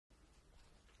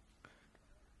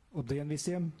Labdien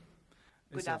visiem!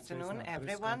 Good afternoon,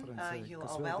 everyone. You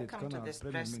are welcome to this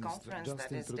press conference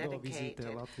that is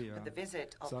dedicated to the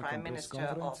visit of Prime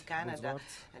Minister of Canada,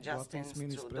 Justin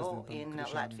Trudeau, in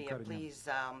Latvia. Please,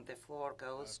 the floor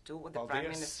goes to the Prime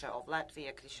Minister of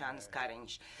Latvia, Krišjānis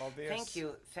Kariņš.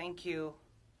 Thank you.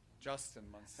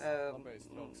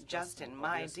 Justin,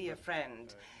 my dear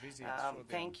friend,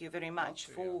 thank you very much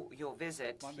for your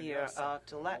visit here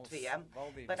to Latvia.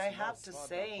 But I have to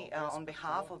say, on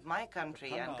behalf of my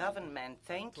country and government,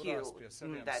 thank you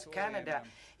that Canada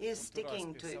is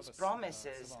sticking to its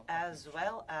promises as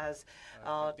well as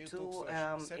to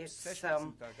its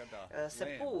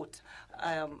support.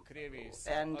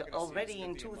 And already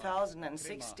in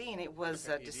 2016, it was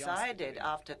decided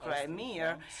after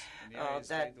Crimea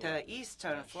that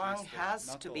eastern flank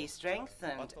has to be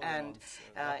strengthened and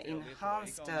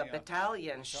enhanced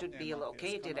battalions should be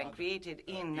located and created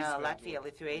in Latvia,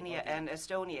 Lithuania and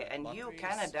Estonia. And you,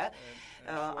 Canada,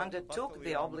 undertook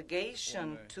the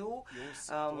obligation to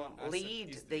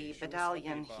lead the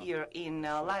battalion here in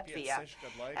Latvia.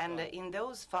 And in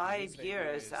those 5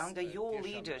 years, under your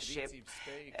leadership,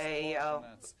 a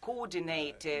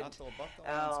coordinated,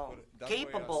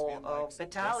 capable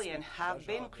battalion have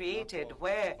been created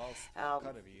where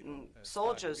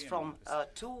soldiers from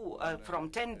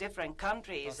 10 different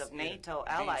countries of NATO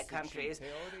ally countries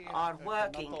are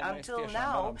working. Until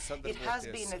now, it has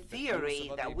been a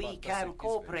theory that we can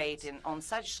cooperate on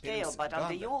such scale, but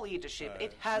under your leadership,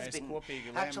 it has been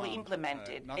actually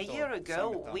implemented. A year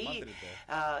ago, we,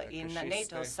 in the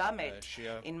NATO summit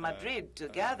in Madrid,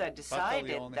 together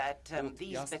decided that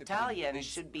these battalions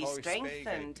should be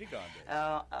strengthened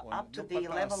up to the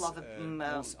level of a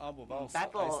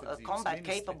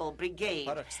combat-capable brigade.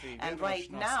 And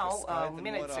right now,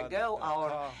 minutes ago,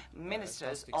 our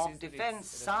ministers of defense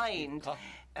signed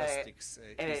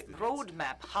a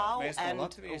roadmap how and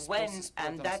when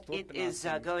and that it is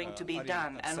going to be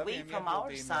done. And we from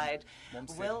our side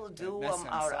will do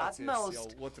our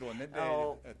utmost.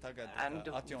 And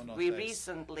we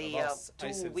recently,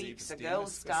 2 weeks ago,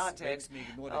 started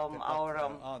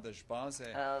our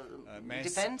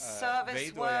defense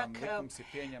service work.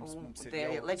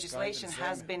 The legislation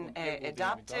has been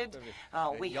adopted.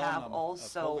 We have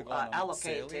also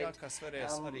allocated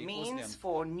means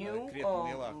for new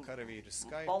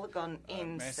polygon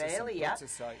in Celia.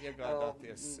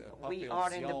 We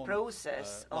are in the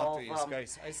process of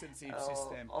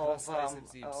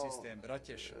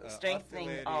strengthening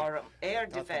our air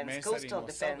defense, coastal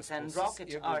defense, and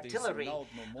rocket artillery.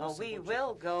 We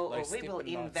will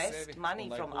invest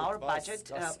money from our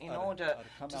budget in order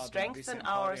to strengthen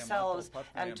ourselves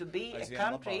and to be a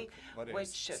country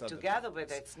which, together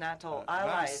with its NATO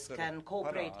allies, can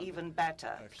cooperate even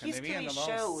better. History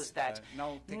shows that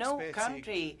no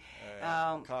country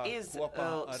is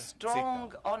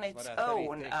strong on its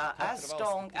own, as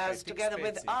strong as together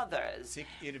with others.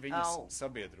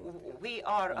 We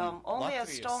are only as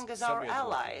strong as our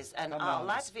allies, and our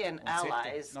Latvian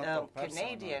allies,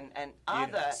 Canadian and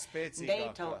other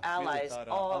NATO allies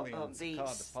are the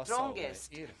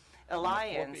strongest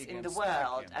alliance in the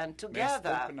world, and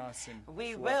together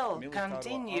we will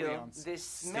continue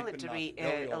this military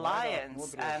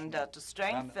alliance and to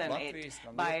strengthen it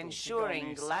by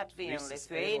ensuring Latvian,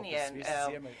 Lithuanian,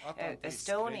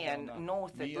 Estonian,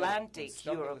 North Atlantic,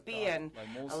 European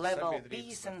level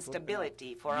peace and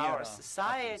stability for our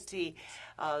society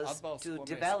to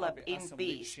develop in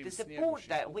peace. The support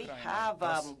that we have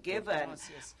given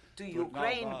to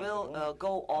Ukraine will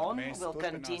go on, will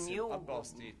continue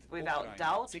without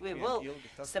doubt. We will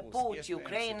support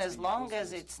Ukraine as long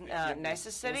as it's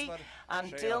necessary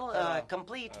until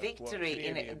complete victory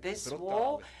in this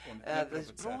war,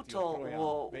 this brutal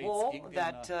war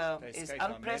that is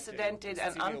unprecedented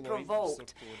and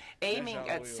unprovoked, aiming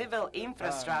at civil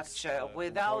infrastructure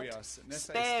without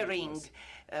sparing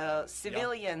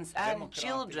civilians and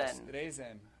children.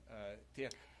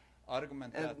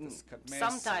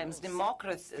 Sometimes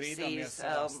democracies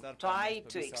try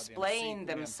to explain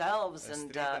themselves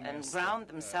and ground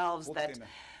themselves that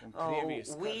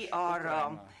we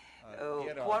are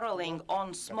quarreling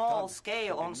on small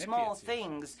scale, on small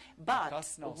things, but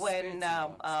when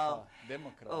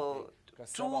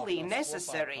truly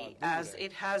necessary, as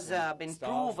it has been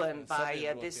proven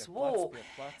by this war.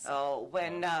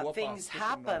 When things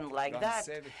happen like that,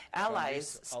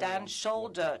 allies stand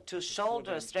shoulder to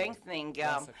shoulder, strengthening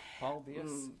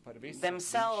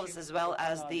themselves as well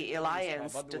as the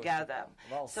alliance together.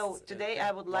 So today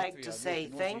I would like to say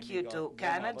thank you to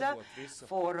Canada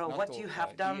for what you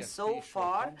have done so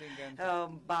far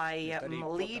by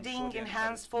leading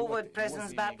Enhanced Forward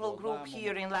Presence Battle Group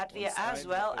here in Latvia, as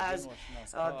well as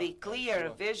the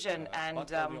clear vision and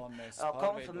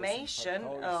confirmation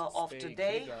of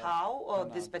today how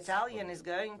this battalion is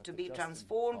going to be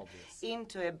transformed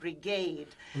into a brigade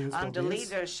under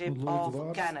leadership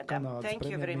of Canada. Thank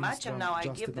you very much, and now I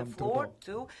give the floor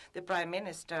to the Prime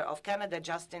Minister of Canada,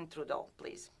 Justin Trudeau,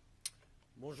 please.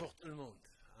 Bonjour tout le monde.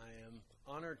 I am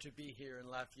honored to be here in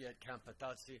Latvia at Camp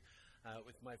Patasi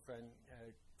with my friend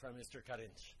Prime Minister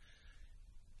Kariņš.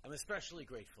 I'm especially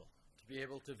grateful to be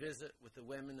able to visit with the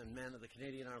women and men of the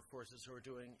Canadian Armed Forces who are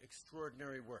doing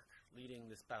extraordinary work leading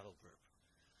this battle group.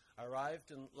 I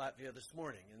arrived in Latvia this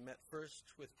morning and met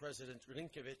first with President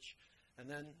Rinkevich and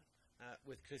then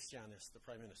with Krišjānis, the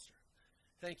Prime Minister.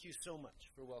 Thank you so much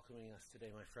for welcoming us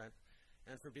today, my friend,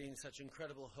 and for being such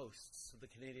incredible hosts of the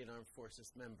Canadian Armed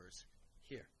Forces members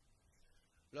here.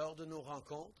 Lors de nos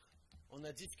rencontres, on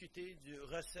a discuté du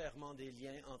resserrement des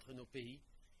liens entre nos pays,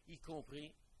 y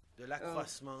compris de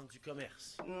l'accroissement du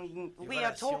commerce. We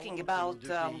are talking about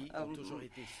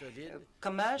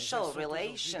commercial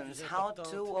relations, how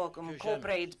to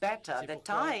cooperate better. The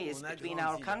ties between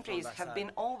our countries have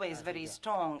been always very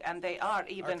strong, and they are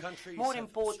even more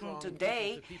important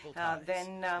today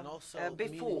than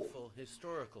before.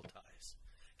 Historical ties.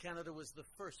 Canada was the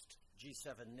first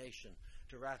G7 nation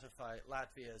to ratify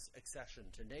Latvia's accession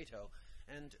to NATO,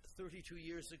 and 32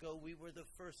 years ago we were the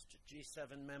first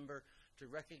G7 member to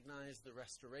recognize the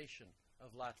restoration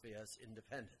of Latvia's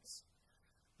independence.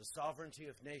 The sovereignty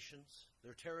of nations,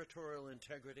 their territorial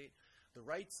integrity, the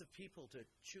rights of people to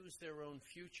choose their own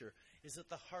future is at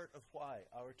the heart of why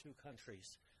our two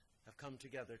countries have come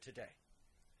together today.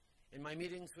 In my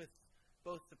meetings with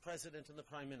both the President and the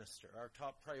Prime Minister, our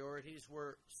top priorities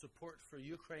were support for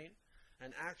Ukraine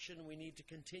and action we need to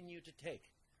continue to take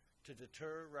to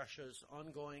deter Russia's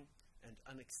ongoing and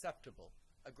unacceptable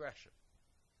aggression.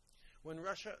 When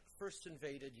Russia first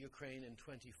invaded Ukraine in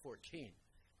 2014,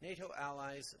 NATO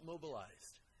allies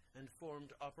mobilized and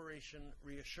formed Operation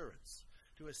Reassurance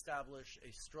to establish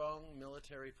a strong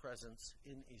military presence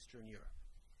in Eastern Europe.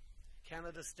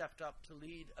 Canada stepped up to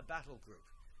lead a battle group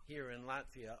here in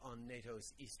Latvia on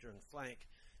NATO's eastern flank,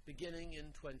 beginning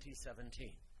in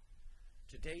 2017.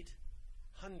 To date,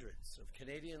 hundreds of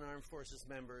Canadian Armed Forces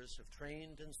members have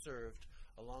trained and served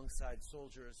alongside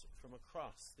soldiers from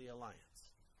across the alliance.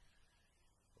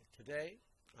 Today,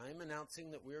 I am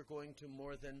announcing that we are going to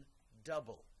more than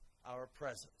double our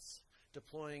presence,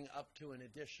 deploying up to an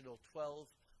additional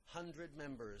 1,200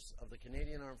 members of the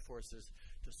Canadian Armed Forces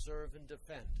to serve and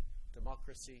defend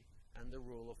democracy and the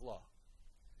rule of law.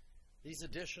 These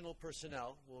additional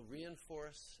personnel will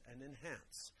reinforce and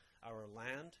enhance our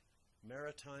land,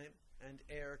 maritime, and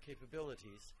air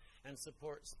capabilities and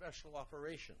support special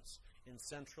operations in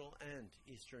Central and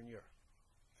Eastern Europe.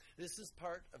 This is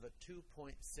part of a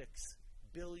 $2.6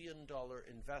 billion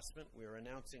investment we are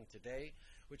announcing today,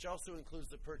 which also includes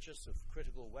the purchase of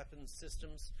critical weapons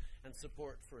systems and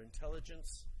support for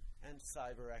intelligence and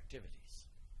cyber activities.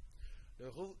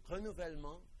 Le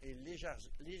renouvellement et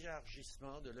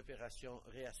l'élargissement de l'opération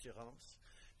Réassurance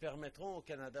permettront au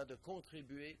Canada de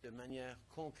contribuer de manière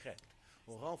concrète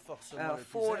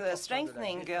for the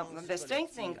strengthening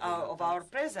of our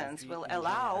presence will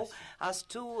allow us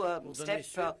to step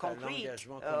concrete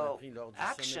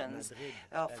actions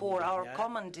for our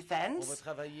common defense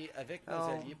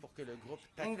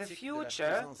in the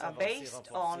future based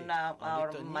on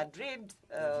our Madrid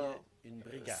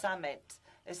summit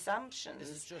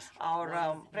assumptions.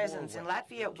 Our presence in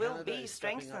Latvia will be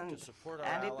strengthened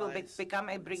and it will become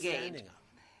a brigade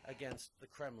against the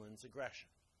Kremlin's aggression.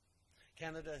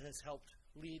 Canada has helped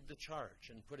lead the charge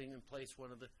in putting in place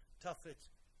one of the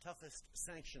toughest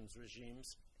sanctions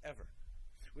regimes ever.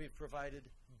 We've provided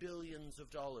billions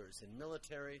of dollars in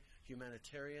military,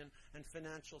 humanitarian, and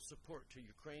financial support to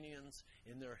Ukrainians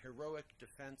in their heroic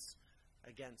defense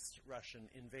against Russian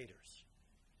invaders.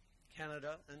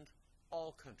 Canada and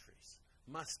all countries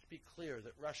must be clear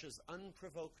that Russia's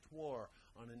unprovoked war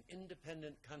on an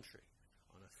independent country,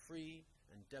 on a free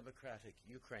and democratic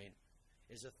Ukraine,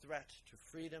 is a threat to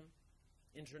freedom,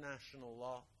 international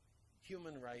law,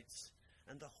 human rights,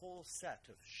 and the whole set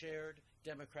of shared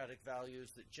democratic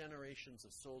values that generations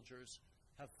of soldiers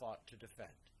have fought to defend.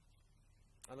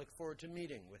 I look forward to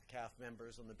meeting with CAF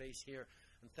members on the base here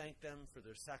and thank them for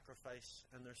their sacrifice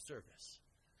and their service.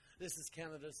 This is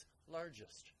Canada's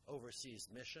largest overseas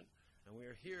mission, and we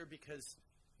are here because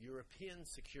European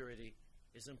security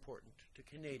is important to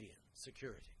Canadian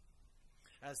security.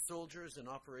 As soldiers in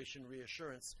Operation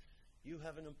Reassurance, you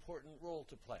have an important role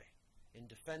to play in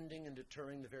defending and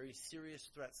deterring the very serious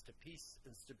threats to peace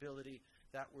and stability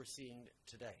that we're seeing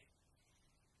today.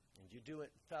 And you do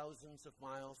it thousands of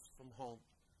miles from home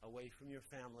away from your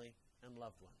family and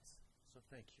loved ones. So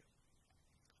thank you.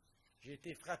 J'ai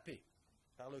été frappé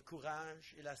par le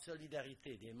courage et la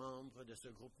solidarité des membres de ce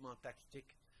groupement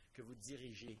tactique que vous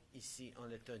dirigez ici en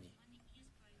Lettonie.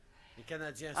 Les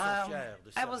Canadiens sont fiers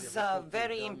de I was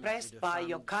very impressed by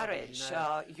your courage,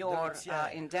 your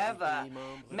endeavor.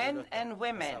 Men and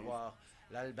women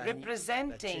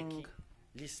representing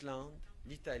l'Islande,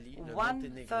 l'Italie, le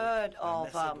 1/3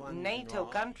 of NATO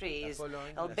countries,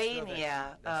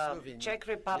 Albania, Czech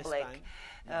Republic,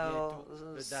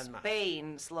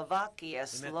 Spain, Slovakia,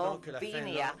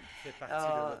 Slovenia,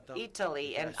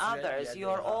 Italy, and others.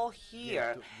 You're all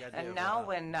here. And now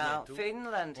when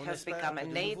Finland has become a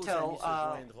NATO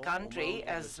country,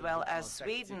 as well as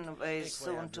Sweden is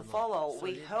soon to follow,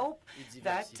 we hope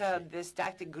that this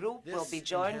tactic group will be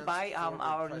joined by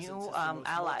our new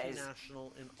allies.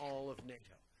 In all of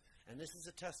NATO. And this is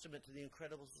a testament to the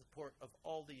incredible support of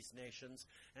all these nations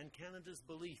and Canada's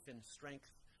belief in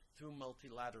strength through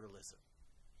multilateralism.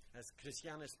 As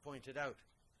Krišjānis pointed out,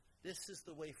 this is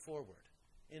the way forward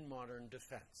in modern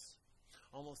defense.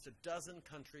 Almost a dozen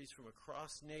countries from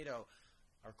across NATO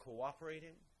are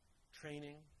cooperating,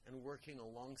 training, and working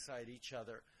alongside each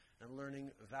other and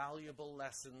learning valuable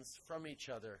lessons from each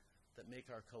other that make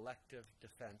our collective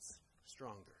defense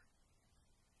stronger.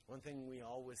 One thing we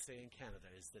always say in Canada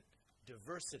is that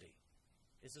diversity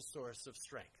is a source of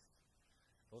strength.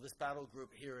 Well, this battle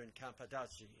group here in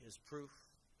Kariņš is proof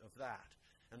of that,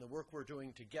 and the work we're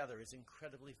doing together is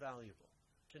incredibly valuable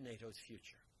to NATO's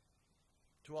future.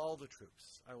 To all the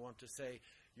troops, I want to say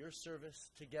your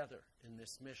service together in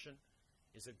this mission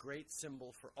is a great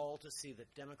symbol for all to see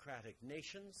that democratic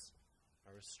nations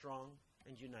are as strong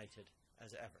and united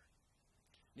as ever.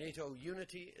 NATO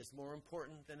unity is more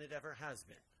important than it ever has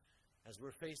been, as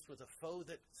we're faced with a foe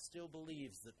that still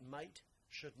believes that might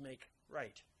should make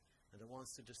right, and that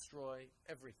wants to destroy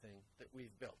everything that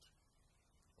we've built.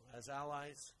 Well, as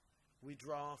allies, we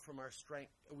draw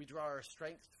our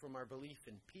strength from our belief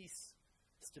in peace,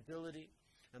 stability,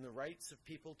 and the rights of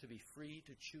people to be free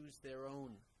to choose their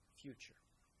own future.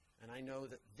 And I know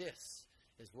that this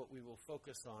is what we will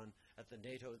focus on at the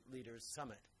NATO Leaders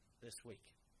Summit this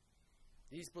week.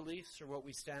 These beliefs are what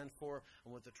we stand for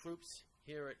and what the troops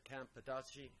here at Camp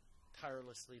Padachi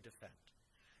tirelessly defend.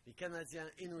 Les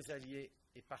Canadiens et nos alliés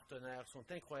et partenaires sont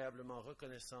incroyablement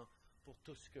reconnaissants pour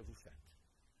tout ce que vous faites.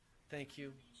 Thank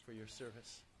you for your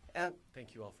service.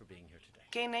 Thank you all for being here today.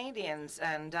 Canadians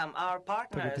and our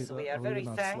partners, we are very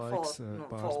thankful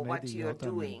for what you're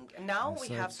doing. Now we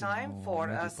have time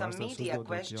for some media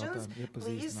questions.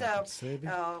 Please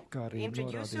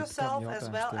introduce yourself as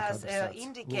well as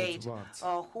indicate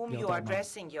whom you are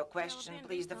addressing your question.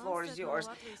 Please, the floor is yours.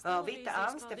 Vita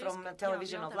Anste from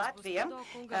Television of Latvia.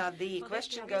 The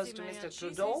question goes to Mr.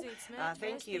 Trudeau.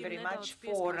 Thank you very much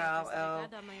for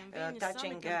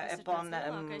touching upon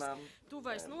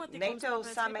NATO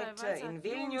summit in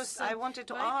Vilnius. I wanted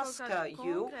to ask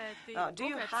you, do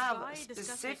you have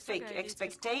specific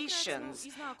expectations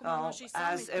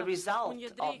as a result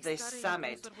of this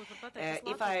summit?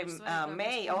 If I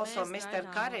may, also Mr.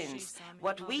 Kariņš,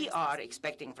 what we are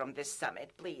expecting from this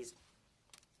summit, please.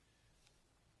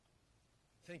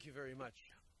 Thank you very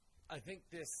much. I think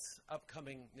this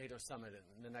upcoming NATO summit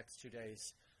in the next 2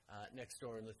 days next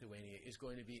door in Lithuania is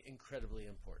going to be incredibly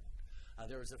important.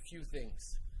 There's a few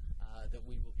things that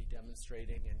we will be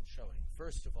demonstrating and showing.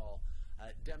 First of all,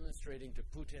 demonstrating to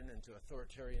Putin and to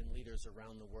authoritarian leaders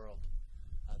around the world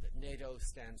that NATO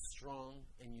stands strong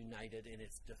and united in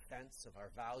its defense of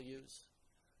our values,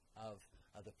 of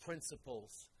the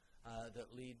principles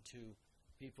that lead to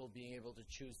people being able to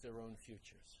choose their own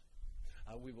futures.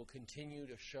 We will continue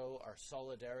to show our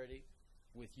solidarity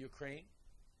with Ukraine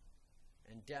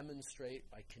and demonstrate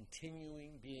by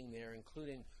continuing being there,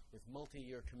 including with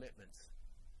multi-year commitments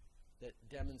that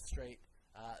demonstrate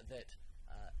that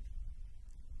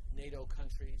NATO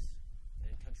countries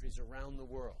and countries around the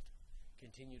world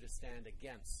continue to stand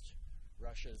against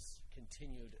Russia's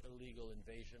continued illegal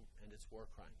invasion and its war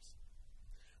crimes.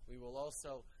 We will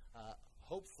also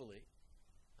hopefully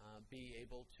be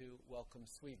able to welcome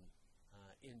Sweden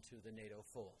into the NATO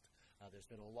fold. There's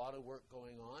been a lot of work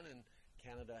going on, and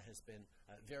Canada has been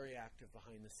very active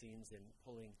behind the scenes in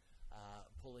pulling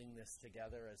this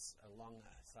together as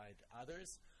alongside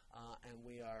others, and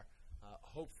we are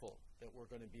hopeful that we're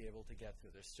going to be able to get through.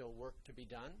 There's still work to be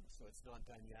done, so it's not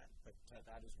done yet, but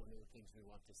that is one of the things we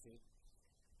want to see.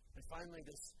 And finally,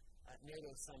 this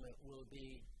NATO summit will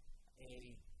be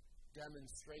a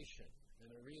demonstration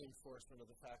and a reinforcement of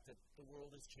the fact that the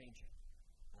world is changing,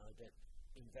 that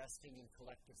investing in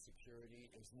collective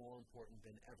security is more important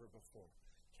than ever before.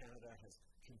 Canada has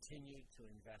continued to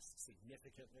invest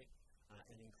significantly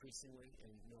and increasingly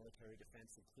in military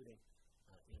defense, including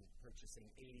in purchasing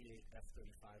 88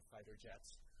 F-35 fighter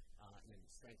jets, in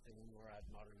strengthening NORAD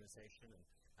modernization,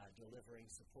 and delivering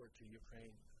support to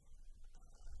Ukraine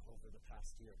over the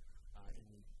past year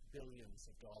in billions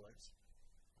of dollars.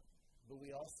 But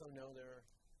we also know there are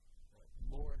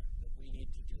more that we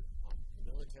need to do on the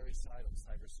military side, on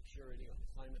cybersecurity, on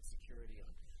climate security, on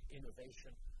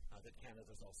innovation, that Canada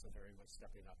is also very much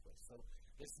stepping up with. So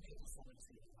this NATO summit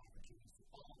is an opportunity for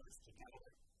all of us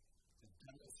together to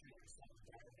demonstrate our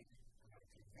solidarity and our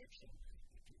conviction that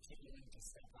continuing to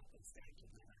step up and stand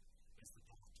together is the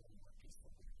path to a more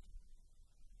peaceful world.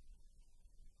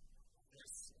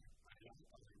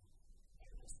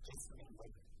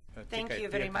 Thank you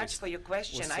very much for your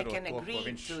question. I can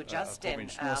agree to Justin,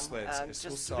 just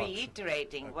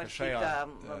reiterating what he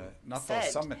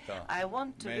said. I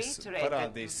want to reiterate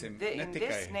that in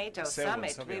this NATO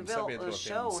summit we will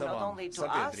show not only to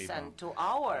us and to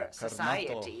our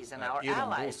societies and our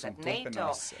allies that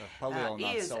NATO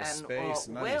is and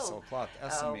will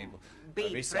be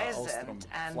present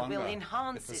and will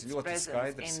enhance its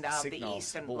presence in the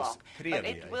Eastern Bloc. But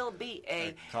it will be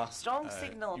a strong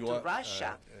signal to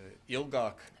Russia,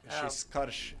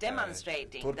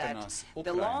 demonstrating that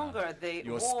the longer the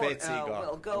war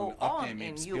will go on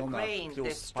in Ukraine,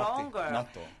 the stronger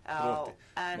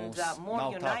and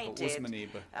more united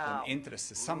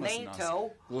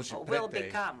NATO will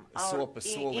become. Our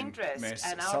interest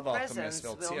and our presence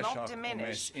will not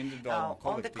diminish.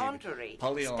 On the contrary,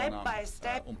 step by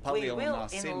step, we will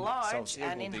enlarge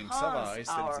and enhance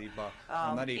our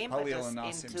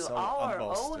impetus into our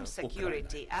own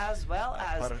security as well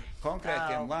as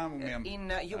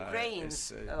in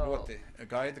Ukraine's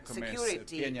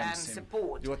security and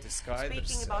support.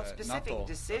 Speaking about specific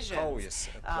decisions,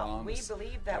 we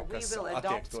believe that we will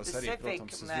adopt specific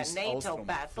NATO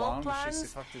battle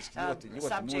plans subject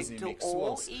to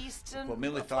all Eastern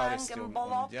flank and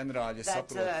bloc.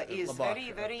 That is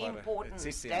very, very important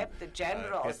step. The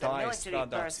generals, the military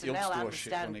personnel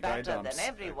understand better than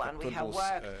everyone. We have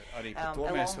worked a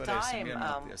long time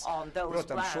on those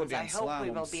plans. I hope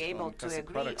we will be able to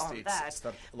agree on that.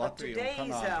 But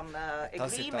today's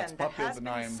agreement that has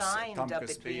been signed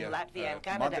between Latvia and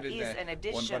Canada is an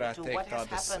addition to what has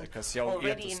happened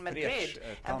already in Madrid.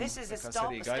 And this is a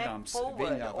step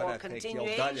forward or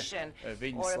continuation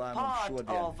or a part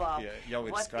of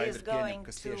what is going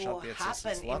to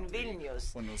happen in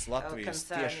Vilnius concerning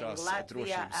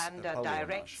Latvia and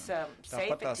direct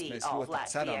safety of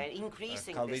Latvia,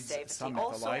 increasing this safety.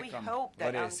 Also, we hope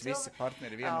that until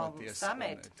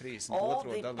summit, all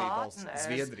the partners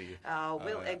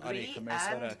will agree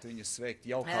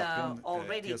and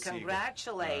already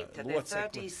congratulate the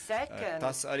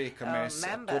 32nd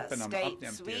member state,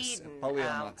 Sweden,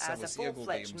 as a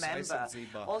full-fledged member.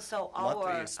 Also,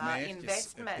 our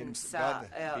investments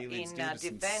in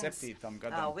defense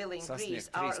will increase.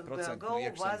 Our goal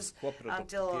was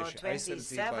until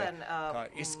 27 to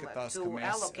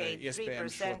allocate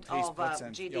 3% of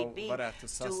GDP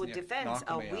to defense.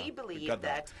 We believe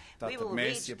that we will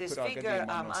reach this figure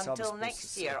until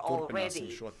next year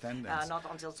already, not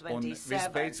until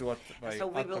 27. So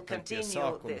we will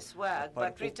continue this work.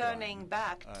 But returning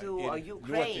back to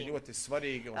Ukraine, it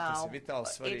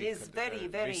is very,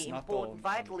 very important,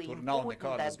 vitally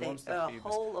important that the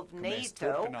whole of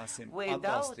NATO,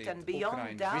 without and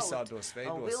beyond doubt, will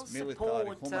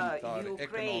support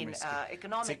Ukraine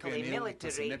economically,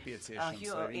 military,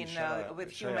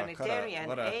 with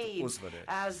humanitarian aid,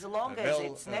 as long as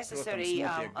it's necessary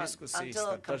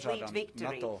until complete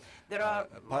victory. There are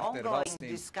ongoing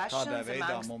discussions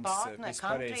amongst partner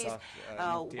countries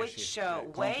which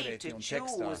way to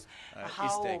choose,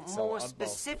 how more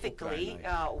specifically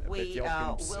we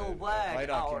will word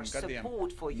our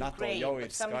support for Ukraine.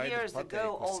 But some years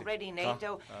ago already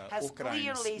NATO has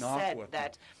clearly said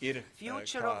that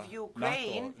future of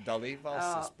Ukraine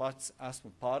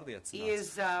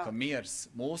is a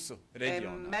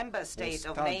member state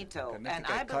of NATO, and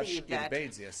I believe that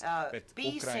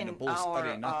peace in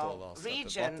our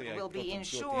region will be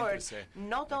ensured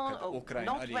not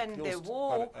when the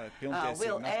war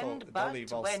will end,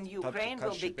 but when Ukraine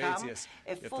will become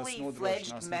a fully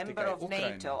fledged member of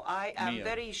NATO. I am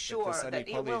very sure that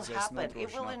it will happen.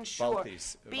 It will ensure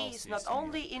peace not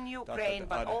only in Ukraine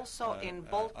but also in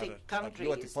Baltic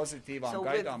countries. So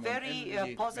with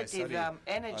very positive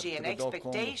energy and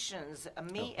expectations,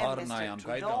 me and Mr.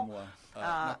 Trudeau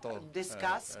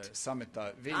discussed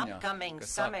upcoming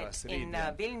summit in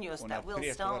Vilnius that will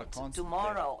start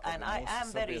tomorrow. And I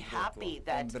am very happy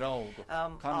that our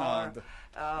ally,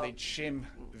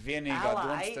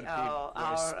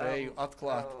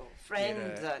 our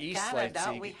friend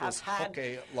Canada, we have had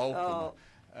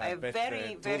a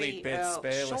very, very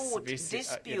short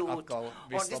dispute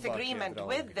or disagreement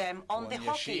with them on the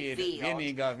hockey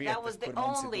field. That was the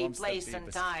only place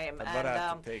and time.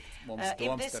 And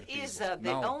if this is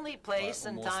the only place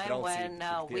and time when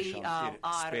we are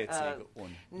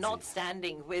not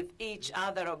standing with each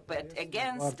other but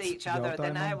against each other,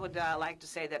 then I would like to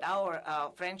say that our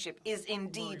friendship is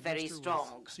indeed very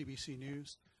strong. CBC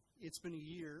News. It's been a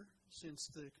year since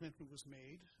the commitment was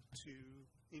made to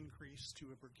increase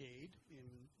to a brigade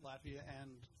in Latvia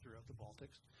and throughout the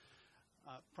Baltics.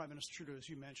 Prime Minister Trudeau, as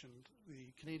you mentioned,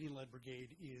 the Canadian-led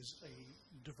brigade is a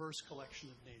diverse collection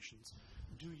of nations.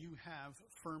 Do you have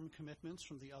firm commitments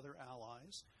from the other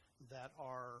allies that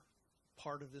are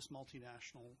part of this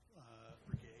multinational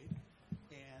brigade?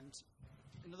 And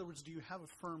in other words, do you have a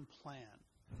firm plan?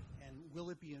 And will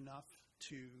it be enough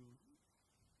to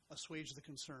assuage the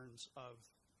concerns of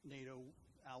NATO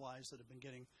allies that have been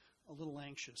getting a little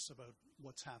anxious about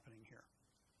what's happening here?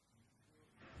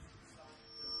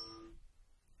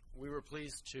 We were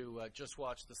pleased to just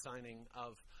watch the signing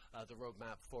of the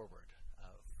roadmap forward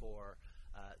for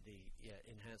the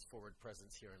enhanced forward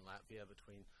presence here in Latvia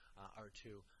between our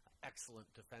two excellent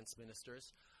defense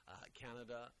ministers.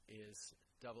 Canada is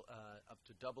up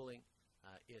to doubling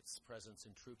its presence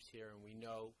in troops here, and we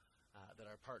know that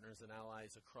our partners and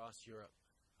allies across Europe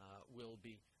will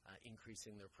be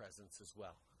increasing their presence as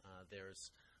well.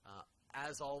 There's,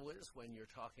 as always, when you're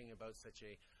talking about such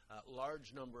a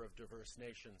large number of diverse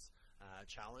nations,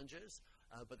 challenges,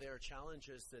 but they are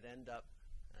challenges that end up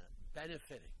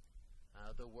benefiting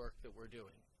the work that we're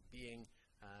doing, being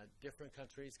different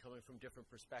countries coming from different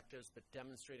perspectives, but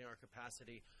demonstrating our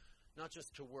capacity not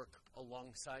just to work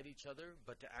alongside each other,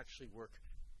 but to actually work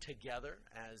together,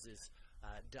 as is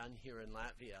done here in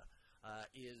Latvia,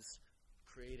 is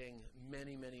creating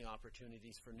many, many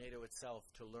opportunities for NATO itself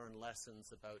to learn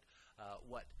lessons about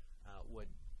what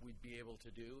we'd be able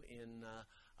to do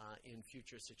in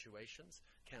future situations.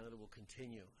 Canada will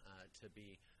continue to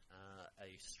be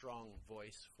a strong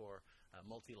voice for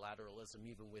multilateralism,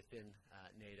 even within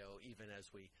NATO, even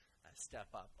as we step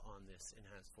up on this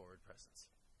enhanced forward presence.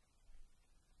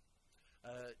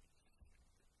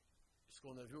 Ce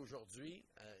qu'on a vu aujourd'hui,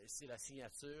 c'est la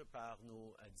signature par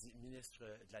nos ministres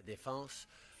de la Défense.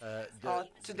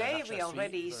 Today we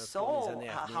already saw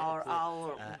how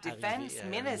our defense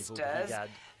ministers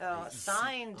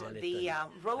signed the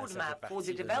roadmap for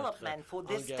the development for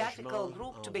this tactical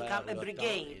group to become a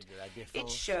brigade. It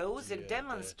shows, it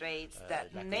demonstrates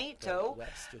that NATO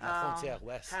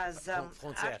has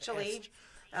actually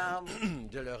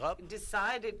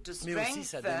decided to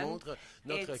strengthen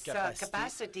its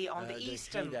capacity on the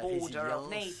eastern border of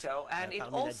NATO, and it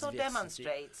also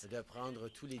demonstrates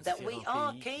that we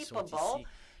are capable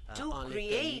to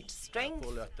create strength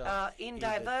in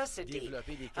diversity.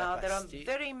 There are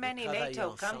very many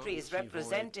NATO countries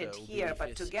represented here,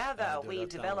 but together we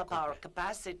develop our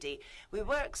capacity. We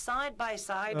work side by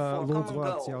side for common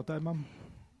goal.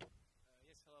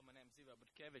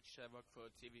 I work for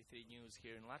TV3 News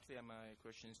here in Latvia. My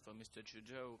question is for Mr.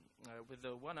 Trudeau. With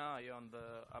the one eye on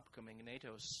the upcoming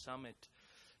NATO summit,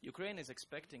 Ukraine is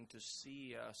expecting to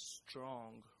see a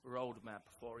strong roadmap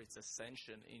for its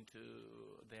ascension into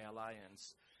the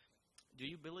alliance. Do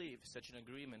you believe such an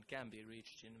agreement can be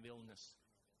reached in Vilnius?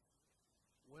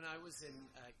 When I was in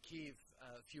Kyiv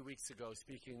a few weeks ago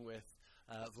speaking with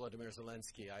Volodymyr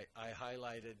Zelensky, I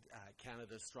highlighted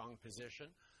Canada's strong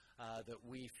position. That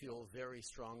we feel very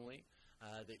strongly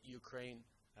that Ukraine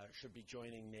should be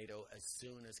joining NATO as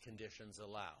soon as conditions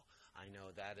allow. I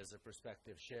know that is a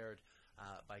perspective shared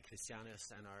by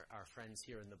Krišjānis and our friends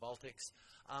here in the Baltics.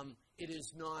 It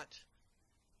is not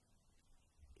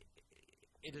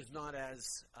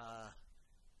as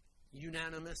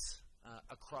unanimous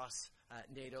across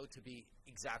NATO to be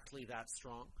exactly that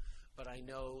strong, but I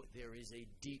know there is a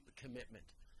deep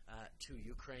commitment to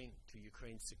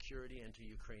Ukraine's security and to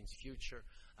Ukraine's future,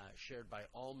 shared by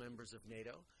all members of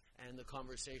NATO, and the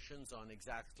conversations on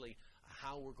exactly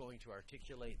how we're going to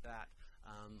articulate that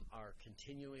are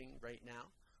continuing right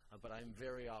now. But I'm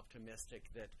very optimistic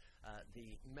that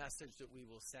the message that we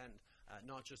will send,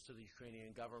 not just to the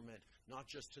Ukrainian government, not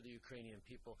just to the Ukrainian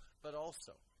people, but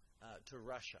also to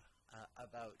Russia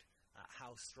about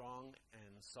how strong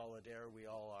and solidaire we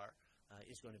all are,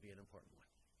 is going to be an important one.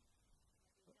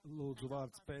 Lūdzu,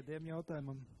 vārds pēdējiem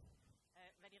jautājumam.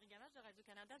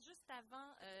 Canada. Juste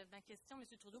avant ma question, M.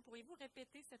 Trudeau, pourriez-vous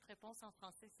répéter cette réponse en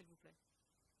français, s'il vous plaît?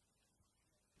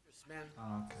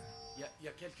 Il y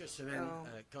a quelques semaines,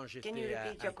 quand Can you j'étais à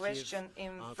repeat your Kiev question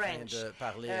in en train French? de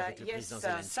parler avec le président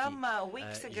Zelensky, Some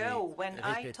weeks ago, when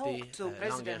I talked to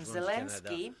President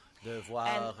Zelensky, de voir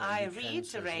and I l'Ukraine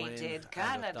se reiterated joindre à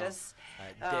Canada's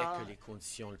l'OTAN, dès que les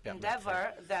conditions le endeavor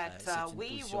permettraient. that C'est une we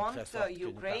position want très forte que nous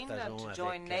Ukraine partageons to avec,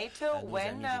 join NATO nos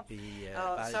when amis des pays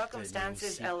baltes, circumstances mais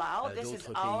aussi, allow. This is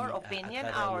d'autres our pays opinion,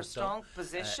 à travers our l'OTAN. strong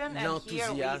position, and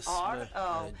here we L'enthousiasme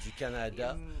are du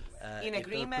Canada in est un peu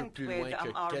agreement plus with loin que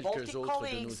our quelques Baltic autres de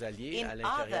colleagues nos alliés in à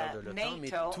l'intérieur de other l'OTAN, mais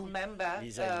NATO tous member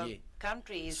les alliés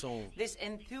countries. sont This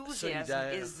enthusiasm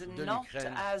solidaires is de not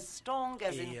l'Ukraine as strong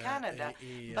as in Canada,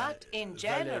 but in veulent être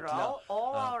general, là,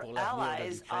 all our pour l'avenir de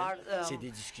allies are l'Ukraine. C'est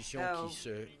des discussions qui se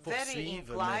very poursuivent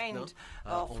maintenant. inclined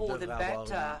On for the devrait avoir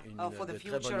better, for the de très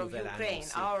future bonnes of nouvelles à Ukraine.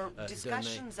 annoncer Our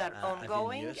discussions are à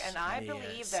ongoing, Vilnius, and I mais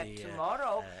believe that c'est,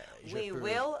 tomorrow je we peux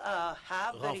will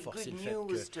have very renforcer good le fait news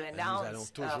que to nous allons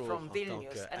announce toujours, from en tant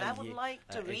Vilnius. And I would qu'alliés, like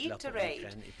to être là pour reiterate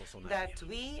l'Ukraine et pour son that avenir.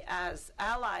 we as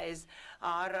allies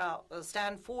are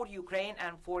stand for Ukraine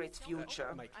and for its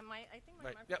future. Mike. I think my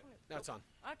Right. microphone Yep, is- now it's on.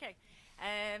 OK.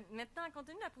 Maintenant, compte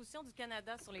tenu de la position du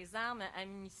Canada sur les armes à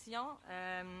munitions,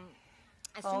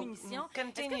 à sous-munitions, est-ce que vous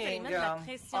allez continuing mettre de la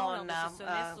pression lors on de ce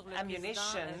sommet sur le ammunition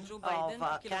président Joe Biden of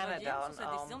pour qu'il revienne Canada sur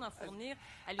sa décision d'en fournir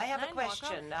à I have a l'Ukraine ou encore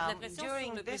question. de la pression sur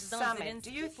During le this président summit, do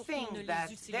Zelensky you pour qu'il ne think les that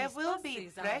utilise there will pas, be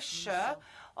ces armes à pressure munitions?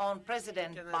 on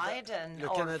President Biden Le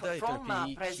or Canada est un from pays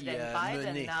qui President a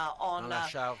mené Biden dans on la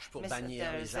charge pour bannir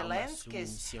Mr. les armes à Zelensky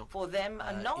sous-munitions. for them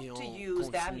not Et on to use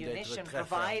the continue d'être ammunition très ferme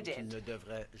qu'ils provided. ne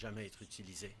devraient jamais être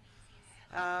utilisés.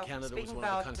 Canada was Speaking one of the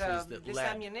about countries that this led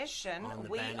ammunition, on the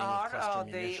we banning are of cluster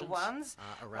the munitions ones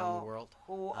around the world,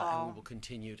 who and we will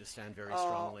continue to stand very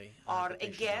strongly are that they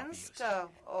should not be against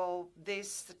used.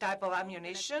 this type of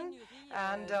ammunition,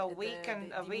 and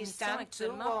we stand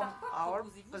to our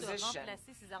position.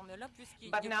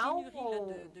 But now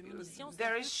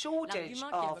there is shortage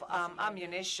of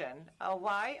ammunition.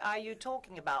 Why are you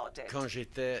talking about it? Quand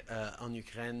j'étais en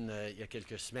Ukraine il y a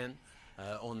quelques semaines,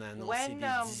 on a annoncé When des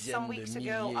some dizaines de weeks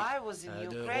milliers ago I was in de rôles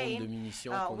de Ukraine,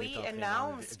 munitions qu'on we est en train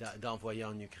announced d'envoyer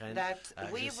en Ukraine. that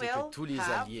Je we sais que will tous les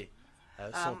have alliés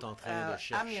sont en train de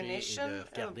chercher et ammunition de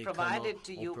regarder comment provided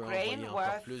to on peut Ukraine envoyer encore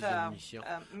worth plus de munitions.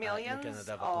 Le millions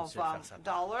Canada va of continuer à faire sa part.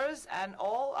 dollars, and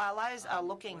all allies are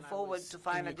looking When I forward was to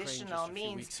find in Ukraine additional just a few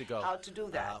means weeks ago, how to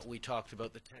do that. we talked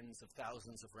about the tens of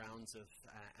thousands of rounds of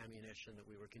ammunition that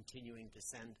we were continuing to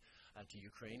send to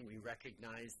Ukraine. We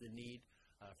recognize the need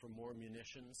for more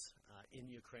munitions in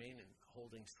Ukraine and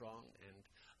holding strong and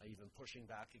even pushing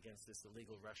back against this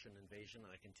illegal Russian invasion.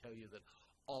 And I can tell you that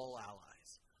all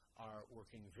allies are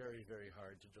working very, very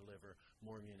hard to deliver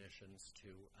more munitions to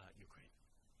Ukraine.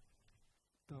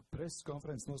 Tā preses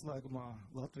konferences noslēgumā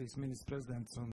Latvijas ministrs prezidents un